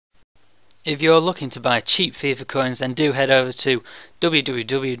If you're looking to buy cheap FIFA coins, then do head over to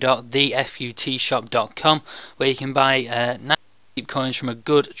www.thefutshop.com, where you can buy nice cheap coins from a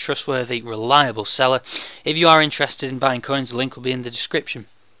good, trustworthy, reliable seller. If you are interested in buying coins, the link will be in the description.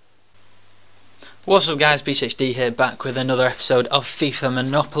 What's up guys, BCHD here, back with another episode of FIFA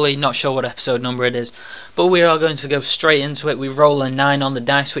Monopoly. Not sure what episode number it is, but we are going to go straight into it. We roll a 9 on the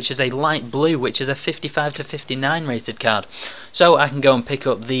dice, which is a light blue, which is a 55 to 59 rated card. So I can go and pick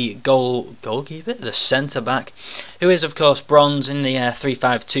up the goalkeeper, the centre back, who is of course bronze in the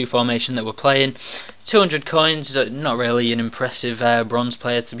 3-5-2 formation that we're playing. 200 coins, not really an impressive bronze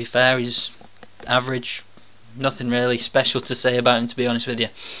player to be fair. He's average, nothing really special to say about him, to be honest with you.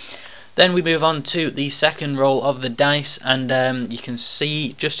 Then we move on to the second roll of the dice, and you can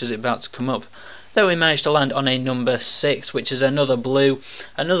see just as it's about to come up that we managed to land on a number 6, which is another blue,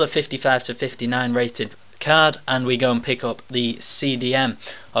 another 55 to 59 rated card, and we go and pick up the CDM,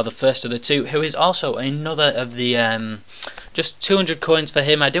 or the first of the two, who is also another of the just 200 coins for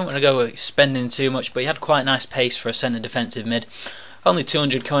him. I didn't want to go spending too much, but he had quite a nice pace for a centre defensive mid. Only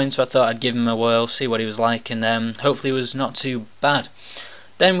 200 coins, so I thought I'd give him a whirl, see what he was like, and hopefully it was not too bad.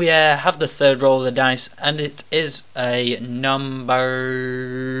 Then we have the third roll of the dice, and it is a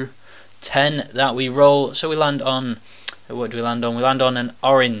number 10 that we roll. So we land on, what do we land on? We land on an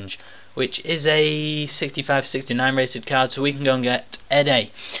orange, which is a 65-69 rated card, so we can go and get Ede.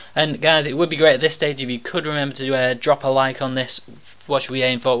 And guys, it would be great at this stage if you could remember to drop a like on this. What should we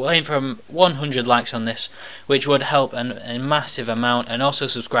aim for? We'll aim for 100 likes on this, which would help a massive amount, and also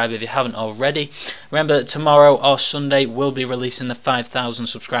subscribe if you haven't already. Remember that tomorrow or Sunday we'll be releasing the 5,000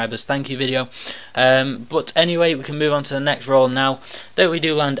 subscribers thank you video. But anyway, we can move on to the next roll now. There we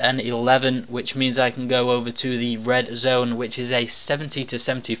do land an 11, which means I can go over to the red zone, which is a 70 to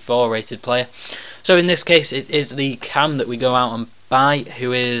 74 rated player. So in this case it is the Cam that we go out and buy,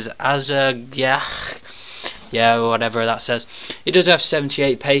 who is yeah, whatever that says. He does have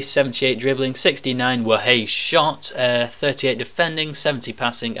 78 pace, 78 dribbling, 69 Wahey shot, 38 defending, 70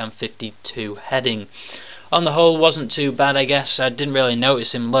 passing and 52 heading. On the whole, wasn't too bad, I guess. I didn't really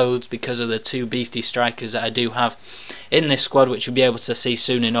notice him loads because of the two beastie strikers that I do have in this squad, which you'll be able to see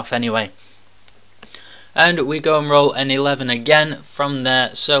soon enough anyway. And we go and roll an 11 again from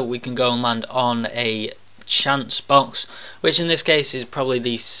there, so we can go and land on a chance box, which in this case is probably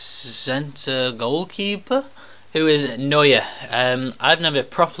the centre goalkeeper, who is Neuer. I've never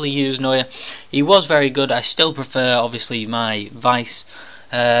properly used Neuer. He was very good. I still prefer obviously my Vice,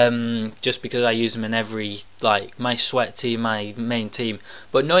 just because I use him in every, like, my sweat team, my main team.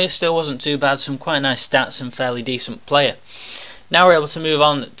 But Neuer still wasn't too bad. Some quite nice stats and fairly decent player. Now we're able to move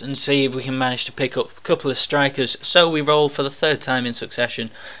on and see if we can manage to pick up a couple of strikers. So we roll for the third time in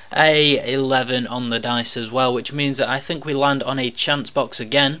succession a 11 on the dice as well, which means that I think we land on a chance box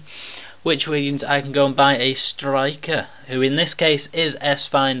again, which means I can go and buy a striker, who in this case is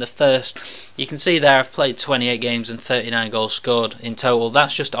S-Fine the first. You can see there I've played 28 games and 39 goals scored in total.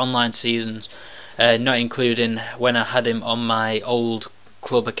 That's just online seasons, not including when I had him on my old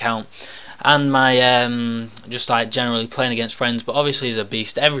club account and my just like generally playing against friends. But obviously he's a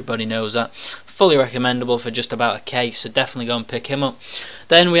beast, everybody knows that. Fully recommendable for just about a K, so definitely go and pick him up.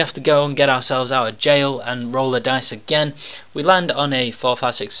 Then we have to go and get ourselves out of jail and roll the dice again. We land on a 4,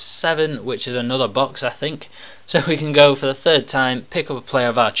 5, 6, 7, which is another box, I think. So we can go for the third time, pick up a player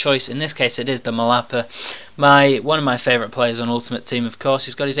of our choice. In this case it is the Malapa, one of my favourite players on Ultimate Team, of course.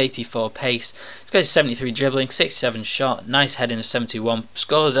 He's got his 84 pace, he's got his 73 dribbling, 67 shot, nice heading of 71,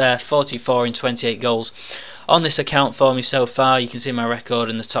 scored 44 in 28 goals on this account for me so far. You can see my record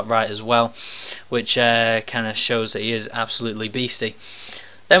in the top right as well, which kind of shows that he is absolutely beastie.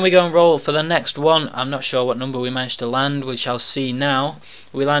 Then we go and roll for the next one. I'm not sure what number we managed to land, we shall see now.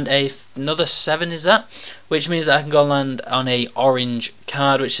 We land another 7, is that? Which means that I can go and land on a orange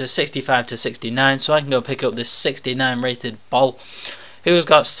card, which is 65 to 69, so I can go pick up this 69 rated ball, who has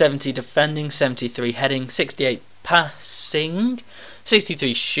got 70 defending, 73 heading, 68 passing,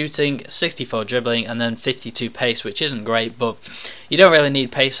 63 shooting, 64 dribbling, and then 52 pace, which isn't great, but you don't really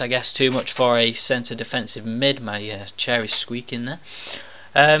need pace, I guess, too much for a centre defensive mid. My chair is squeaking there.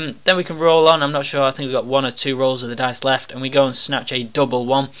 Then we can roll on. I'm not sure, I think we've got 1 or 2 rolls of the dice left, and we go and snatch a double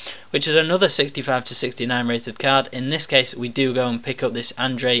 1, which is another 65 to 69 rated card. In this case we do go and pick up this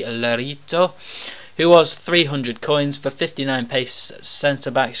Andre Larito, who was 300 coins for 59 pace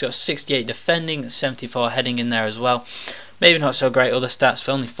centre back. He's got 68 defending, 74 heading in there as well. Maybe not so great other stats,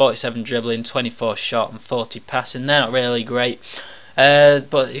 for only 47 dribbling, 24 shot and 40 passing. They're not really great,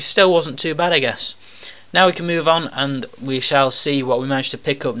 but it still wasn't too bad, I guess. Now we can move on and we shall see what we managed to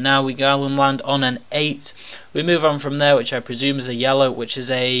pick up. Now we go and land on an 8. We move on from there, which I presume is a yellow, which is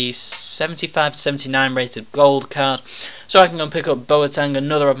a 75 to 79 rated gold card. So I can go and pick up Boateng,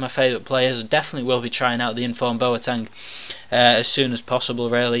 another of my favourite players. Definitely will be trying out the informed Boateng as soon as possible,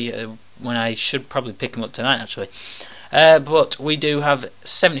 really, when I should probably pick him up tonight, actually. But we do have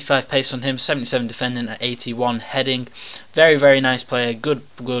 75 pace on him, 77 defending, at 81 heading. Very, very nice player, good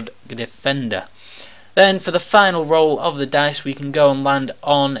defender. Then for the final roll of the dice, we can go and land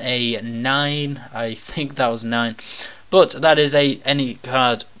on a 9. I think that was 9, but that is any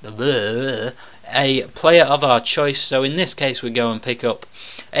card, a player of our choice. So in this case, we go and pick up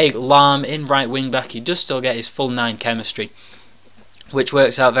a Lahm in right wing back. He does still get his full 9 chemistry, which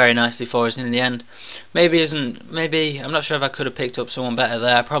works out very nicely for us in the end. Maybe I'm not sure if I could have picked up someone better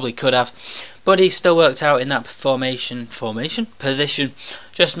there. I probably could have, but he still worked out in that position.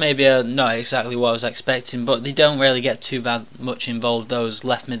 Just maybe not exactly what I was expecting, but they don't really get too much involved, those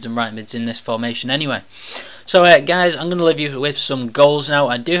left mids and right mids in this formation anyway. So guys, I'm going to leave you with some goals now.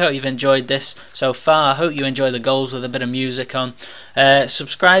 I do hope you've enjoyed this so far. I hope you enjoy the goals with a bit of music on.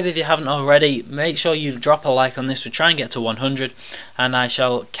 Subscribe if you haven't already. Make sure you drop a like on this. We try and get to 100, and I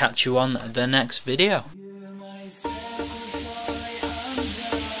shall catch you on the next video.